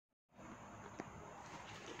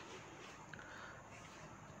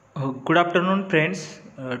Good afternoon, friends.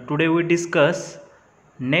 Today we discuss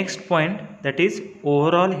next point, that is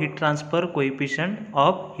overall heat transfer coefficient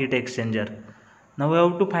of heat exchanger. Now we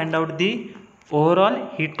have to find out the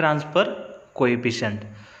overall heat transfer coefficient.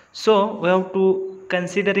 So we have to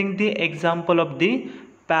considering the example of the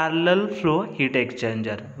parallel flow heat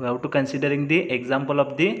exchanger. We have to considering the example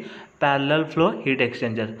of the parallel flow heat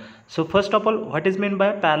exchanger. So first of all, what is meant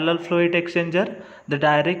by parallel flow heat exchanger? The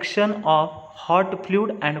direction of hot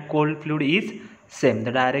fluid and cold fluid is same.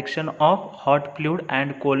 The direction of hot fluid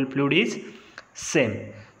and cold fluid is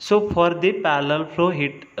same. So for the parallel flow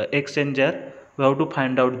heat exchanger, we have to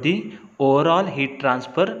find out the overall heat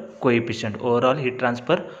transfer coefficient. Overall heat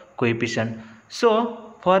transfer coefficient.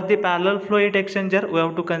 So for the parallel flow heat exchanger, we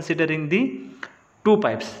have to considering the two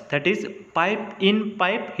pipes, that is pipe in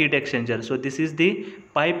pipe heat exchanger. So this is the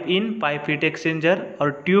pipe in pipe heat exchanger,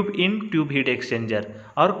 or tube in tube heat exchanger,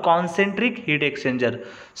 or concentric heat exchanger.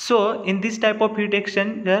 So in this type of heat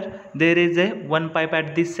exchanger, there is a one pipe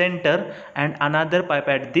at the center and another pipe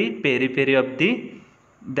at the periphery of the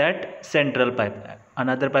that central pipe,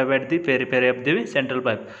 another pipe at the periphery of the central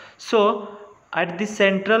pipe. So at the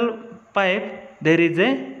central pipe there is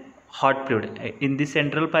a hot fluid. In the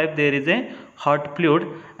central pipe there is a hot fluid,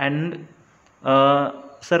 and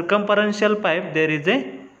circumferential pipe there is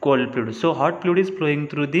a cold fluid. So hot fluid is flowing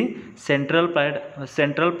through the central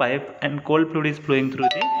pipe, and cold fluid is flowing through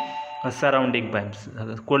the surrounding pipes.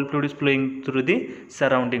 Cold fluid is flowing through the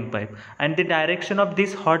surrounding pipe, and the direction of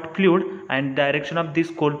this hot fluid and direction of this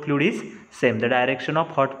cold fluid is same. The direction of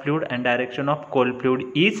hot fluid and direction of cold fluid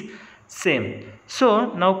is same.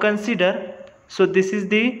 So now consider, so this is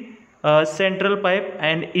the central pipe,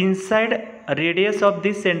 and inside radius of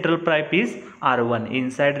this central pipe is R1.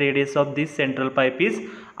 Inside radius of this central pipe is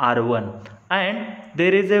R1, and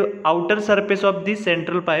there is a outer surface of the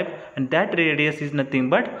central pipe, and that radius is nothing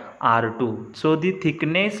but R2. So the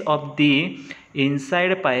thickness of the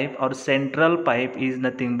inside pipe or central pipe is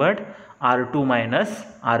nothing but R2 minus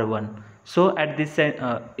R1. So at this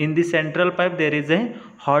in the central pipe there is a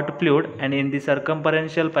hot fluid, and in the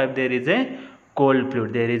circumferential pipe there is a cold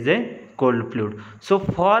fluid. There is a cold fluid. So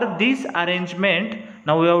for this arrangement,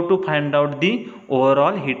 now we have to find out the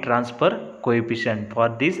overall heat transfer coefficient. For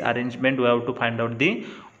this arrangement, we have to find out the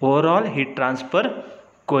overall heat transfer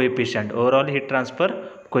coefficient. Overall heat transfer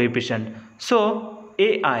coefficient. So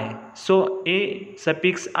AI. So A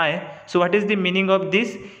suffix I. So what is the meaning of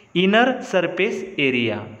this? Inner surface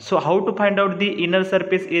area. So how to find out the inner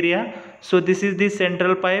surface area? So this is the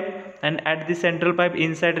central pipe, and at the central pipe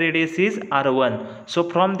inside radius is R1. So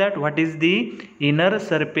from that, what is the inner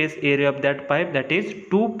surface area of that pipe? That is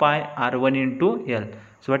 2 pi R1 into L.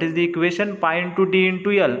 So what is the equation? Pi into D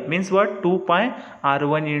into L means what? 2 pi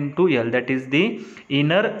R1 into L. That is the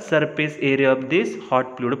inner surface area of this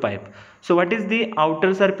hot fluid pipe. So what is the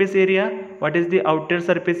outer surface area? What is the outer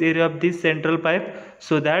surface area of this central pipe?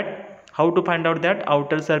 So that, how to find out that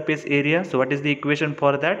outer surface area? So what is the equation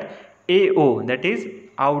for that? AO, that is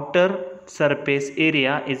outer surface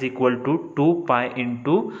area, is equal to 2 pi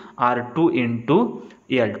into R2 into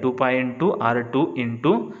L. 2 pi into R2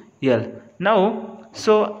 into L. Now,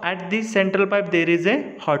 so at the central pipe there is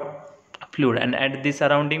a hot fluid, and at the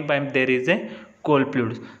surrounding pipe there is a cold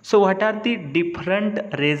fluid. So what are the different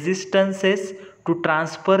resistances to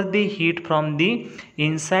transfer the heat from the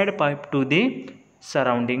inside pipe to the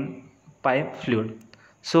surrounding pipe fluid?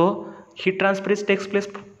 So heat transfer takes place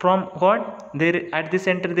from what? There at the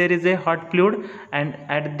center there is a hot fluid, and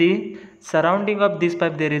at the surrounding of this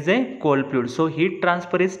pipe there is a cold fluid. So heat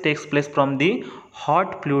transfer takes place from the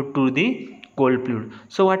hot fluid to the cold fluid.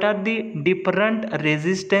 So what are the different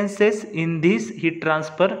resistances in this heat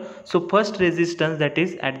transfer? So first resistance, that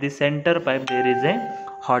is at the center pipe there is a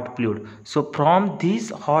hot fluid. So from this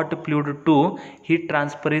hot fluid to heat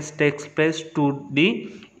transfer takes place to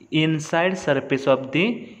the inside surface of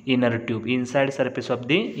the inner tube. Inside surface of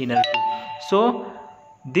the inner tube. So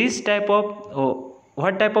this type of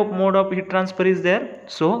what type of mode of heat transfer is there?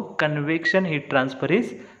 So convection heat transfer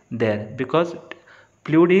is there, because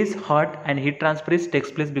fluid is hot and heat transfer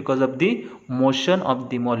takes place because of the motion of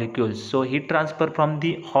the molecules. So heat transfer from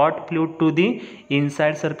the hot fluid to the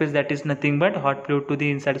inside surface, that is nothing but hot fluid to the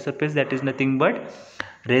inside surface, that is nothing but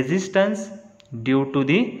resistance due to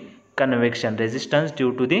the convection. Resistance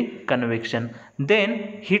due to the convection.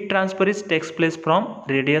 Then heat transfer takes place from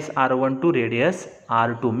radius R1 to radius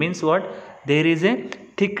R2. Means what? There is a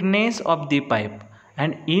thickness of the pipe,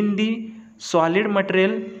 and in the solid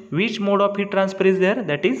material, which mode of heat transfer is there?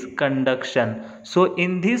 That is conduction. So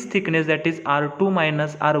in this thickness, that is R2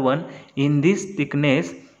 minus R1, in this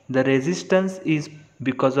thickness the resistance is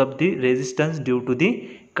because of the resistance due to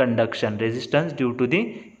the conduction, resistance due to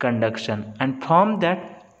the conduction. And from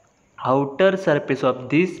that outer surface of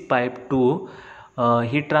this pipe to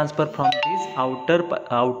heat transfer from this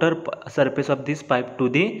outer surface of this pipe to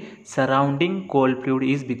the surrounding cold fluid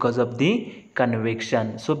is because of the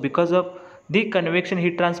convection. So because of the convection,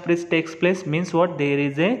 heat transfer takes place, means what? There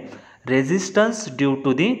is a resistance due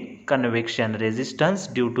to the convection, resistance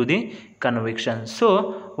due to the convection.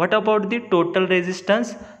 So what about the total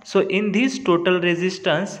resistance? So in this total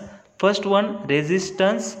resistance, first one,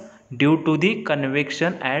 resistance due to the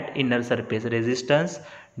convection at inner surface, resistance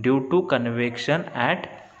due to convection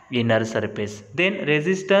at inner surface. Then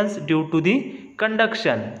resistance due to the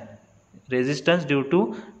conduction, resistance due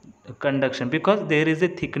to conduction, because there is a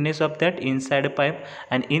thickness of that inside a pipe,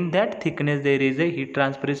 and in that thickness there is a heat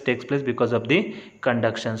transfer takes place because of the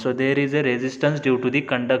conduction. So there is a resistance due to the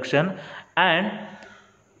conduction. And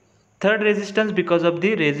third, resistance because of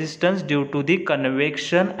the resistance due to the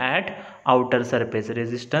convection at outer surface,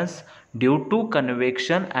 resistance due to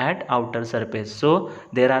convection at outer surface. So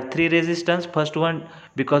there are three resistance. First one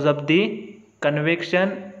because of the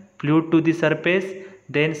convection, fluid to the surface,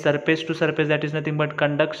 then surface to surface, that is nothing but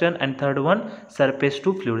conduction, and third one surface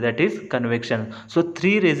to fluid, that is convection. So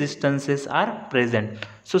three resistances are present.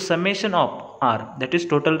 So summation of R, that is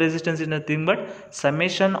total resistance, is nothing but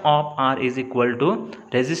summation of R is equal to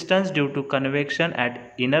resistance due to convection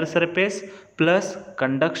at inner surface plus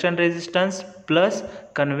conduction resistance plus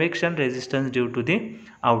convection resistance due to the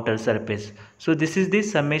outer surface. So this is the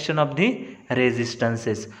summation of the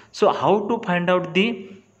resistances. So how to find out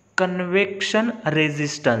the convection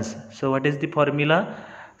resistance? So what is the formula?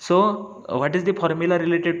 So what is the formula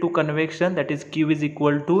related to convection? That is Q is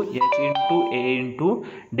equal to H into A into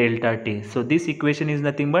delta T. So this equation is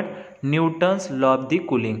nothing but Newton's law of the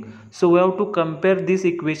cooling. So we have to compare this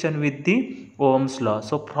equation with the Ohm's law.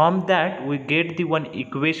 So from that we get the one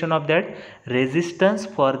equation of that resistance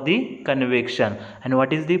for the convection. And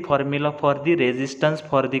what is the formula for the resistance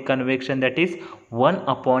for the convection? That is 1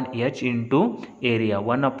 upon H into area,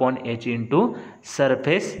 1 upon H into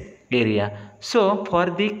surface area. So for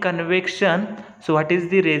the convection, so what is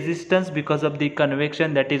the resistance because of the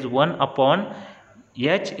convection? That is 1 upon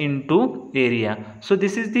H into area. So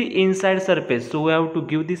this is the inside surface, so we have to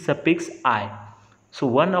give the suffix I. So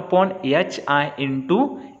 1 upon Hi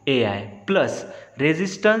into Ai plus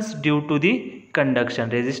resistance due to the conduction,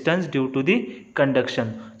 resistance due to the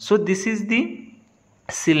conduction. So this is the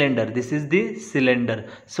cylinder, this is the cylinder.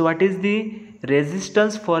 So what is the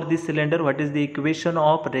resistance for the cylinder? What is the equation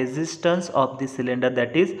of resistance of the cylinder?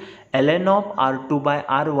 That is ln of R2 by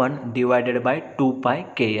R1 divided by 2 pi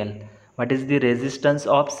KL. What is the resistance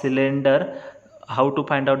of cylinder? How to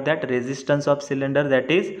find out that resistance of cylinder?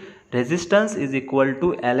 That is resistance is equal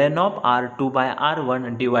to ln of R2 by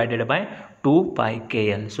R1 divided by 2 pi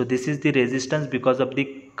KL. So this is the resistance because of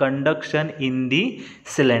the conduction in the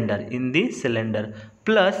cylinder,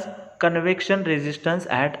 plus convection resistance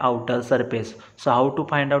at outer surface. So how to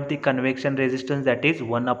find out the convection resistance? That is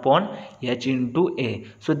 1 upon H into A.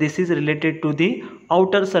 So this is related to the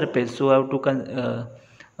outer surface, so I have to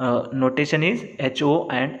notation is HO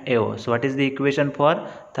and AO. So what is the equation for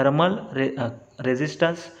thermal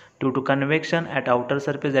resistance due to convection at outer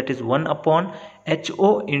surface? That is 1 upon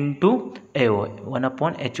HO into AO, 1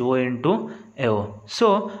 upon HO into AO.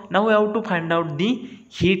 So now we have to find out the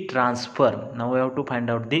heat transfer.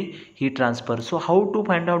 So how to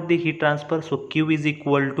find out the heat transfer? So Q is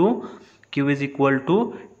equal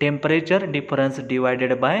to temperature difference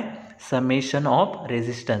divided by summation of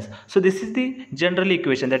resistance. So this is the general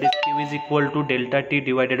equation, that is Q is equal to delta T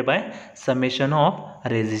divided by summation of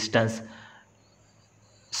resistance.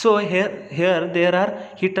 So here there are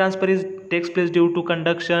heat transfer takes place due to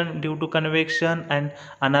conduction, due to convection, and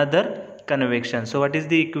another convection. So what is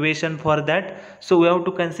the equation for that? So we have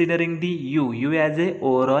to considering the U as a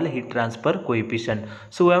overall heat transfer coefficient.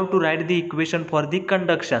 So we have to write the equation for the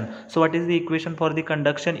conduction. So what is the equation for the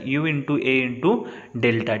conduction? U into A into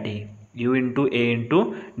delta T, U into A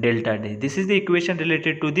into delta T. This is the equation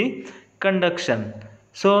related to the conduction.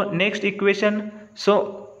 So next equation,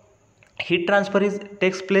 so heat transfer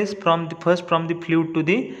takes place from the fluid to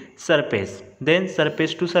the surface, then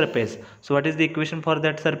surface to surface. So what is the equation for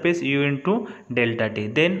that surface? U into delta T.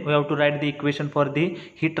 Then we have to write the equation for the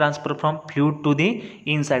heat transfer from fluid to the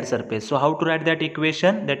inside surface. So how to write that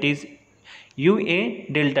equation? That is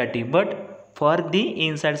UA delta T, but for the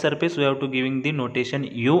inside surface we have to giving the notation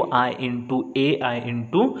UI into AI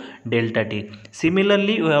into delta T.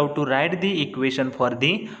 Similarly we have to write the equation for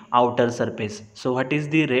the outer surface. So what is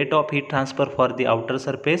the rate of heat transfer for the outer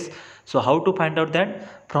surface? So how to find out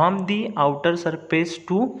that? From the outer surface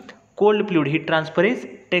to cold fluid heat transfer is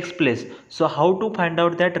takes place. So how to find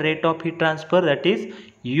out that rate of heat transfer? That is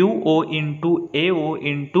UO into AO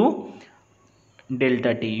into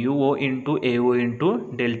delta T, UO into AO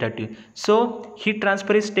into delta T. So heat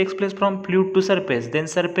transfer is takes place from fluid to surface, then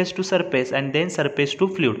surface to surface, and then surface to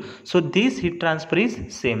fluid. So this heat transfer is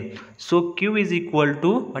same. So Q is equal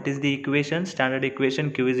to, what is the equation? Standard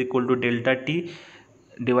equation, Q is equal to delta T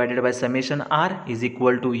divided by summation R is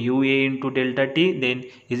equal to UA into delta T, then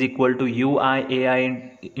is equal to UI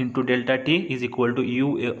AI into delta T is equal to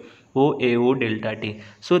UO delta T.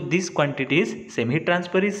 So this quantity is same. Heat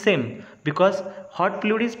transfer is same because hot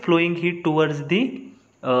fluid is flowing heat towards the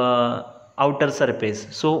outer surface.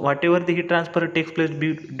 So whatever the heat transfer takes place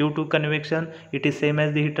due to convection, it is same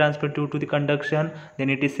as the heat transfer due to the conduction, then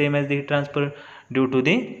it is same as the heat transfer due to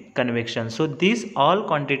the convection. So these all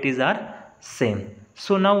quantities are same.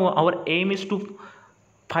 So now our aim is to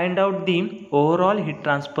find out the overall heat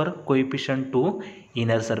transfer coefficient to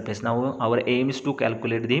inner surface. Now our aim is to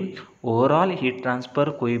calculate the overall heat transfer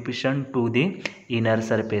coefficient to the inner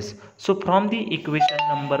surface. So from the equation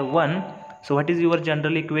number 1, so what is your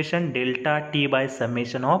general equation? Delta T by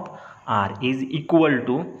summation of R is equal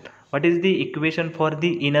to, what is the equation for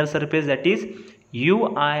the inner surface? That is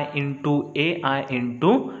UI into AI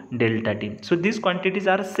into delta T. So these quantities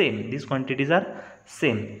are same. These quantities are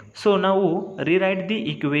same. So now rewrite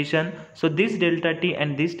the equation. So this delta T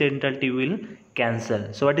and this delta T will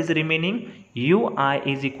cancel. So what is remaining? UI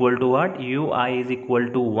is equal to what? UI is equal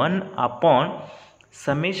to 1 upon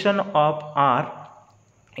summation of R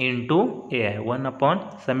into AI. 1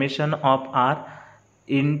 upon summation of R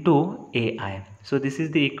into AI. So this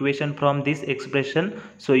is the equation from this expression.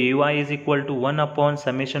 So UI is equal to 1 upon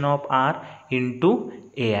summation of R into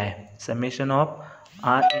AI. Summation of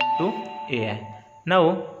R into AI.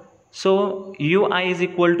 Now, so UI is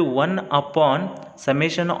equal to 1 upon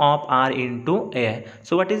summation of R into AI.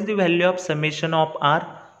 So what is the value of summation of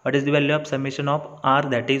R? What is the value of summation of R?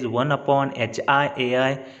 That is 1 upon HI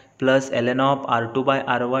AI plus ln of R2 by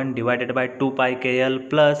R1 divided by 2 pi KL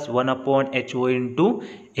plus 1 upon HO into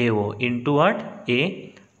AO into what?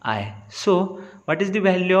 AI. So what is the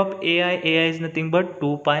value of AI? AI is nothing but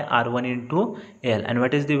 2 pi R1 into L. And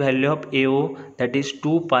what is the value of AO? That is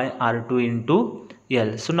 2 pi R2 into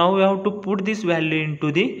L. So now we have to put this value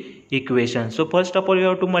into the equation. So first of all we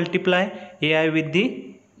have to multiply AI with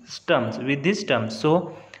the terms, with these terms.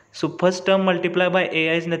 So first term multiplied by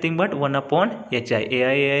AI is nothing but 1 upon HI.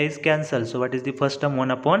 AI is cancelled. So what is the first term?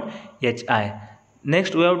 1 upon HI.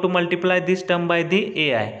 Next we have to multiply this term by the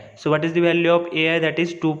AI. So what is the value of AI? That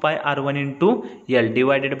is 2 pi R1 into L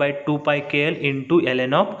divided by 2 pi KL into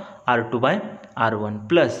ln of R2 by R1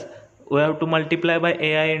 plus we have to multiply by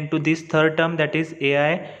AI into this third term, that is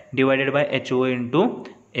AI divided by HO into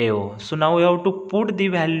AO. So now we have to put the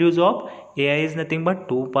values of AI is nothing but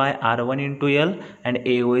 2 pi R1 into L and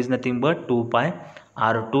AO is nothing but 2 pi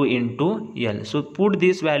R2 into L. So put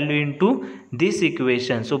this value into this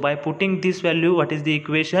equation. So by putting this value, what is the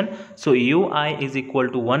equation? So UI is equal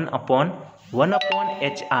to 1 upon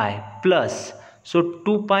HI plus, so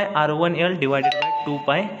 2 pi R1L divided by 2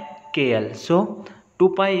 pi KL. So 2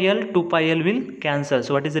 pi L will cancel.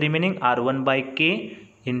 So what is remaining? R1 by K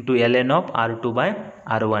into ln of R2 by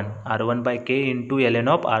R1. R1 by K into ln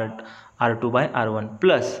of R2 by R1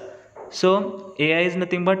 plus. So AI is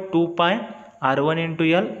nothing but 2 pi R1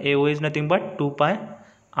 into L. AO is nothing but 2 pi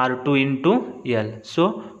R2 into L.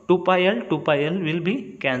 So 2 pi L will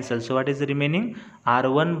be cancelled. So what is remaining?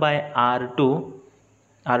 R1 by R2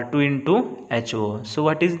 into HO. So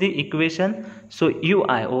what is the equation? So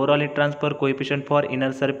UI, overall heat transfer coefficient for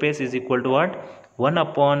inner surface, is equal to what? 1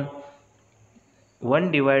 upon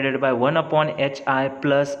 1 divided by 1 upon HI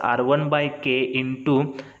plus R1 by K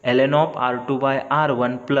into ln of R2 by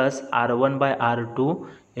R1 plus R1 by R2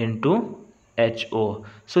 into HO.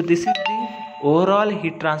 So this is the overall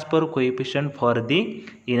heat transfer coefficient for the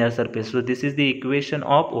inner surface. So this is the equation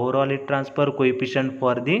of overall heat transfer coefficient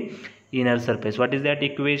for the inner surface. What is that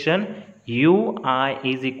equation? UI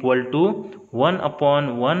is equal to 1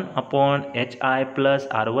 upon HI plus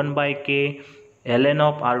R1 by K ln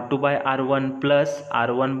of R2 by R1 plus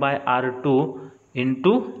R1 by R2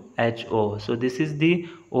 into HO. So this is the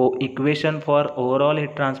equation for overall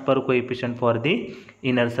heat transfer coefficient for the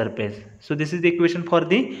inner surface. So this is the equation for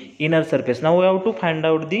the inner surface. Now we have to find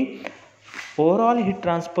out the overall heat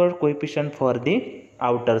transfer coefficient for the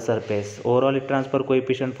outer surface. Overall heat transfer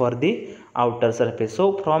coefficient for the outer surface.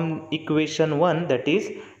 So from equation 1, that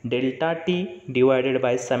is delta T divided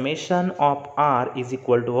by summation of R is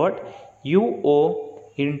equal to what? UO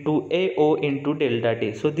into AO into delta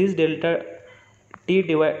T. So this delta T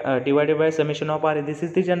divided by summation of R. This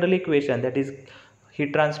is the general equation, that is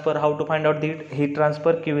heat transfer. How to find out the heat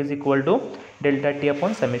transfer? Q is equal to delta T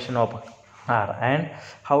upon summation of R. And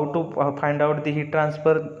how to find out the heat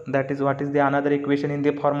transfer? That is what is the another equation in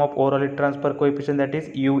the form of overall heat transfer coefficient, that is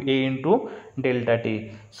UA into delta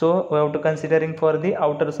T. So we have to considering for the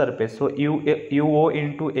outer surface, so UO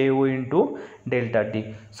into AO into delta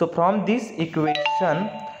T. So from this equation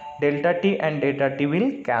delta T and delta T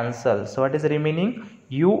will cancel. So what is remaining?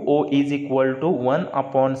 UO is equal to 1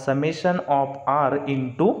 upon summation of R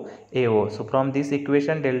into AO. So from this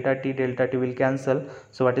equation delta T will cancel.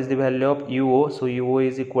 So what is the value of UO? So UO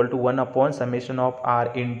is equal to 1 upon summation of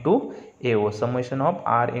R into AO. Summation of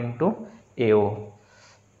R into AO.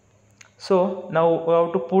 So now we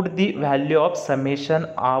have to put the value of summation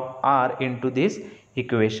of R into this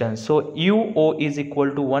equation. So UO is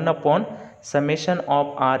equal to 1 upon summation of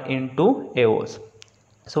R into AOs.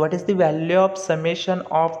 So what is the value of summation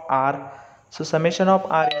of R? So summation of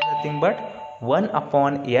R is nothing but 1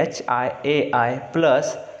 upon HI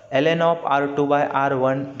plus ln of R2 by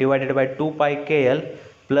R1 divided by 2 pi KL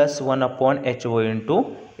plus 1 upon HO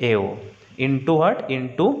into AO. Into what?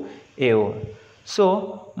 Into AO.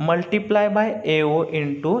 So multiply by AO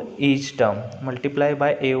into each term. Multiply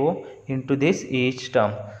by AO into this each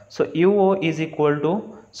term. So UO is equal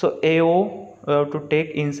to, so AO we have to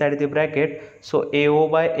take inside the bracket, so AO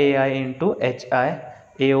by AI into HI,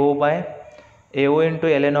 AO into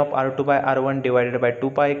ln of R2 by R1 divided by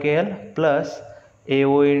 2 pi KL plus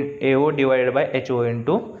AO divided by HO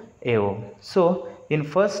into AO. So in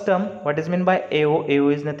first term, what is meant by AO? AO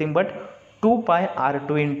is nothing but 2 pi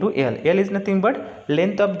R2 into L. L is nothing but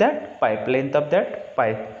length of that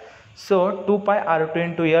pipe. So 2 pi R2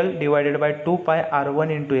 into L divided by 2 pi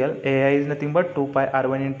R1 into L. AI is nothing but 2 pi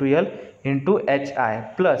R1 into L into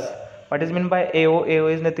HI plus, what is meant by AO? AO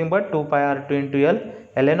is nothing but 2 pi R2 into L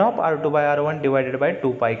ln of R2 by R1 divided by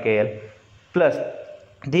 2 pi KL plus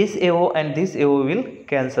this AO and this AO will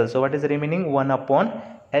cancel. So what is remaining? 1 upon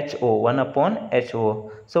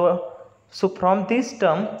HO. So from this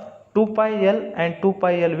term 2 pi L and 2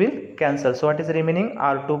 pi L will cancel. So what is remaining?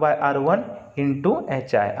 R2 by R1 into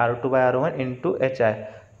HI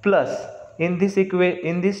plus in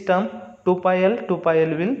this term 2 pi L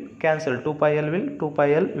will cancel. 2 pi L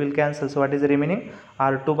will cancel. So what is remaining?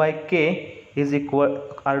 R2 by K is equal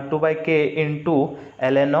R2 by K into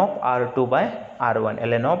ln of R2 by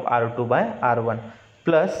R1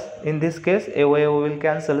 plus in this case AO will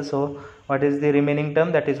cancel. So what is the remaining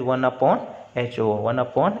term? That is 1 upon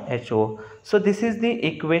HO. So this is the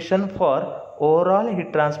equation for overall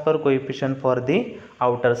heat transfer coefficient for the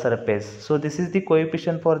outer surface. So this is the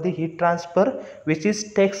coefficient for the heat transfer which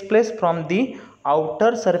takes place from the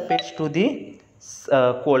outer surface to the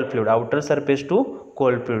cold fluid,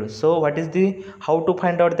 So what is the, how to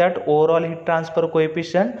find out that overall heat transfer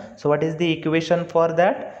coefficient? So what is the equation for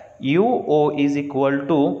that? UO is equal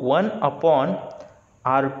to 1 upon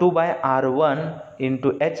R2 by R1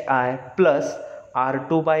 into HI plus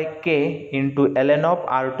R2 by K into ln of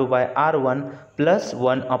R2 by R1 plus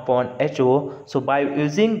 1 upon HO. So by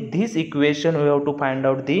using this equation we have to find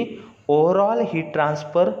out the overall heat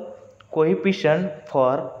transfer coefficient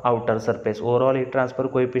for outer surface. Overall heat transfer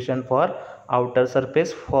coefficient for outer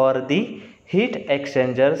surface for the heat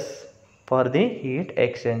exchangers.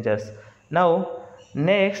 Now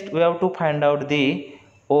next we have to find out the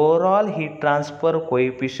overall heat transfer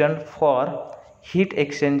coefficient for heat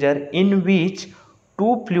exchanger in which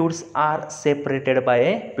two fluids are separated by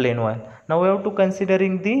a plane wall. Now we have to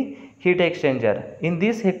considering the heat exchanger. In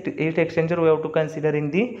this heat exchanger we have to considering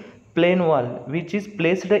the plane wall which is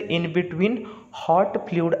placed in between hot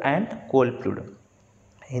fluid and cold fluid.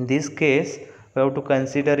 In this case we have to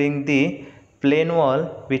considering the plane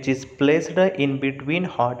wall which is placed in between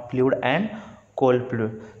hot fluid and cold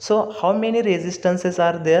fluid. So how many resistances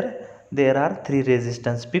are there? There are 3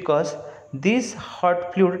 resistance, because this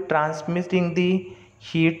hot fluid transmitting the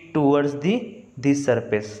heat towards this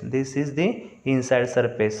surface. This is the inside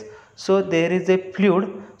surface. So there is a fluid.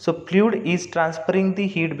 So fluid is transferring the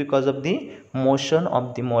heat because of the motion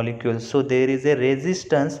of the molecules. So there is a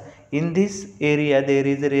resistance in this area. There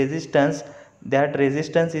is a resistance. That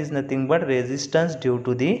resistance is nothing but resistance due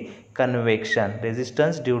to the convection.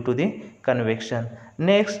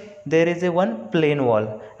 Next there is a one plane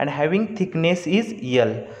wall and having thickness is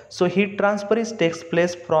L. So heat transfer takes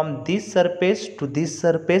place from this surface to this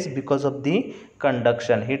surface because of the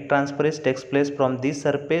conduction. Heat transfer takes place from this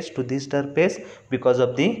surface to this surface because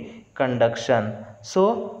of the conduction.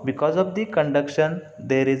 So because of the conduction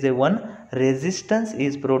there is a one resistance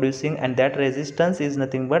is producing, and that resistance is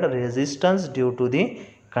nothing but resistance due to the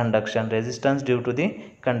conduction, resistance due to the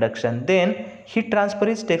conduction. Then heat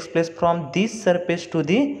transfer takes place from this surface to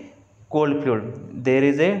the cold fluid. There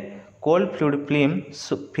is a cold fluid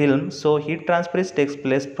film, so heat transfer takes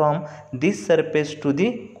place from this surface to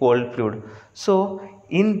the cold fluid. So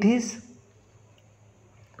in this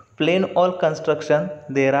plane wall construction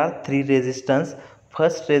there are three resistance.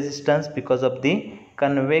 First resistance because of the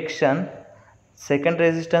convection, second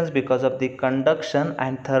resistance because of the conduction,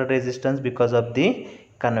 and third resistance because of the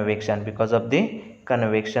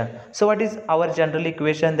convection. So what is our general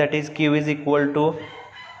equation? That is Q is equal to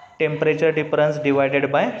temperature difference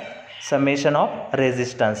divided by summation of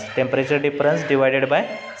resistance. Temperature difference divided by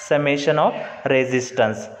summation of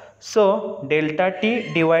resistance. So delta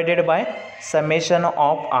T divided by summation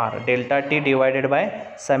of R, delta T divided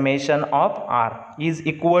by summation of R is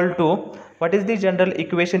equal to, what is the general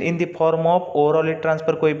equation in the form of overall heat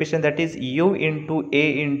transfer coefficient? That is U into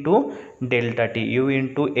A into delta T, U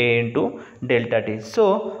into A into delta T.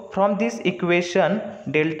 So from this equation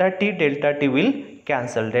delta T will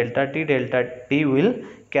cancel, delta T will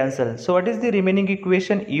cancel. So what is the remaining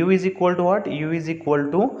equation? U is equal to what? U is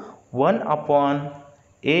equal to 1 upon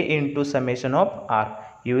A into summation of R.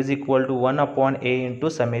 U is equal to 1 upon A into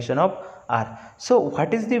summation of R. So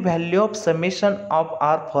what is the value of summation of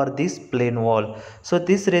R for this plane wall? So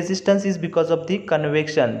this resistance is because of the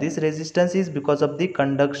convection, this resistance is because of the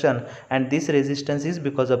conduction, and this resistance is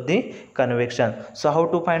because of the convection. So how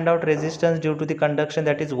to find out resistance due to the conduction?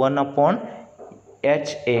 That is 1 upon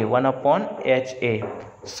HA, 1 upon HA.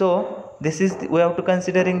 So this is we have to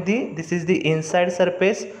considering this is the inside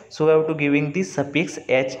surface, so we have to giving the suffix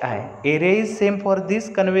HI. Area is same for this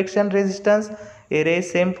convection resistance, area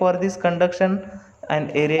is same for this conduction,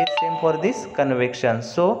 and area is same for this convection.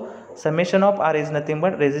 So summation of R is nothing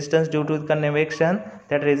but resistance due to convection,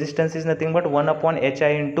 that resistance is nothing but 1 upon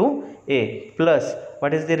HI into A, plus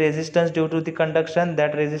what is the resistance due to the conduction?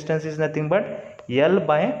 That resistance is nothing but L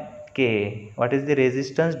by K. What is the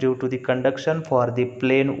resistance due to the conduction for the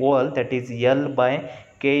plane wall? That is L by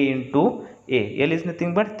K into A. L is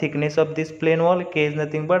nothing but thickness of this plane wall, K is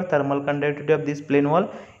nothing but thermal conductivity of this plane wall,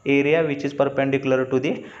 area which is perpendicular to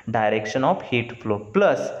the direction of heat flow,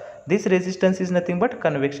 plus this resistance is nothing but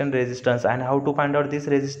convection resistance. And how to find out this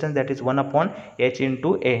resistance? That is 1 upon H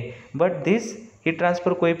into A. But this heat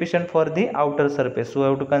transfer coefficient for the outer surface, so we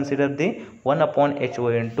have to consider the 1 upon HO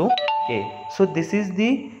into A. So this is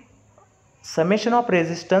the summation of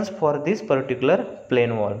resistance for this particular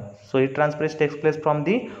plane wall. So heat transfer takes place from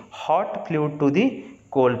the hot fluid to the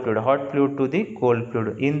cold fluid, hot fluid to the cold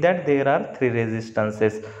fluid. In that there are three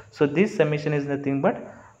resistances. So this summation is nothing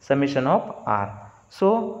but summation of R.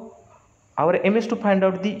 So our aim is to find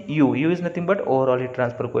out the U. U is nothing but overall heat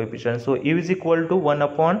transfer coefficient. So U is equal to 1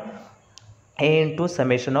 upon A into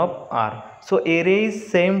summation of R. So area is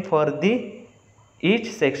same for the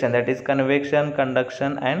each section, that is convection,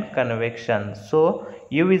 conduction, and convection. So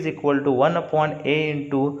U is equal to 1 upon A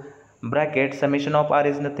into bracket summation of R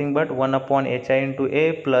is nothing but 1 upon HI into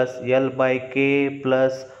A plus L by K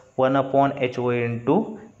plus 1 upon HO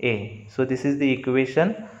into A. So this is the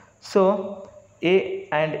equation. So A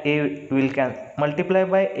and A will multiply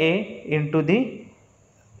by A into the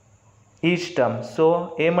each term.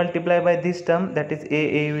 So A multiply by this term, that is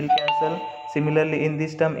A will cancel. Similarly in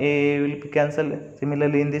this term A will be cancelled.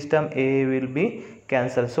 Similarly in this term A will be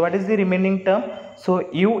cancelled. So what is the remaining term?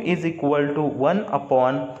 So U is equal to 1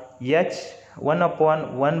 upon H, 1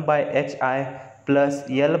 upon 1 by HI plus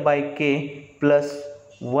L by K plus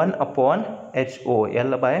 1 upon HO,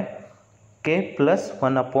 L by K plus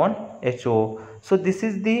 1 upon HO. So this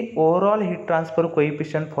is the overall heat transfer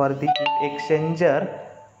coefficient for the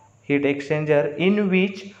heat exchanger in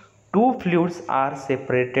which two fluids are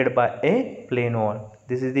separated by a plane wall.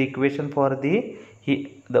 This is the equation for the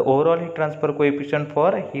overall heat transfer coefficient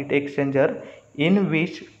for heat exchanger in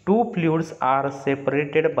which two fluids are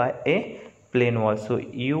separated by a plane wall. So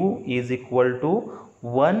U is equal to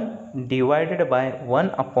 1 divided by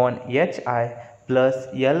 1 upon HI plus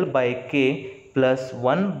L by K plus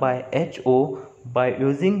 1 by HO. By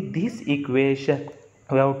using this equation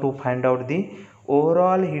we have to find out the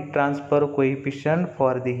overall heat transfer coefficient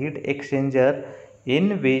for the heat exchanger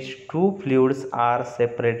in which two fluids are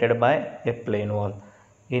separated by a plane wall.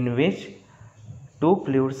 In which two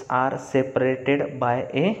fluids are separated by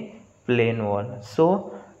a plane wall.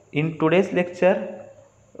 So in today's lecture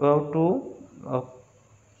we have to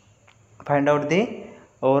find out the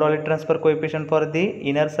overall heat transfer coefficient for the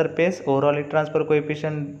inner surface, overall heat transfer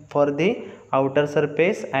coefficient for the outer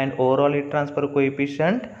surface, and overall heat transfer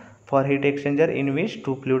coefficient for heat exchanger in which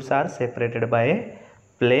two fluids are separated by a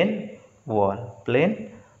plane wall.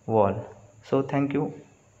 So thank you.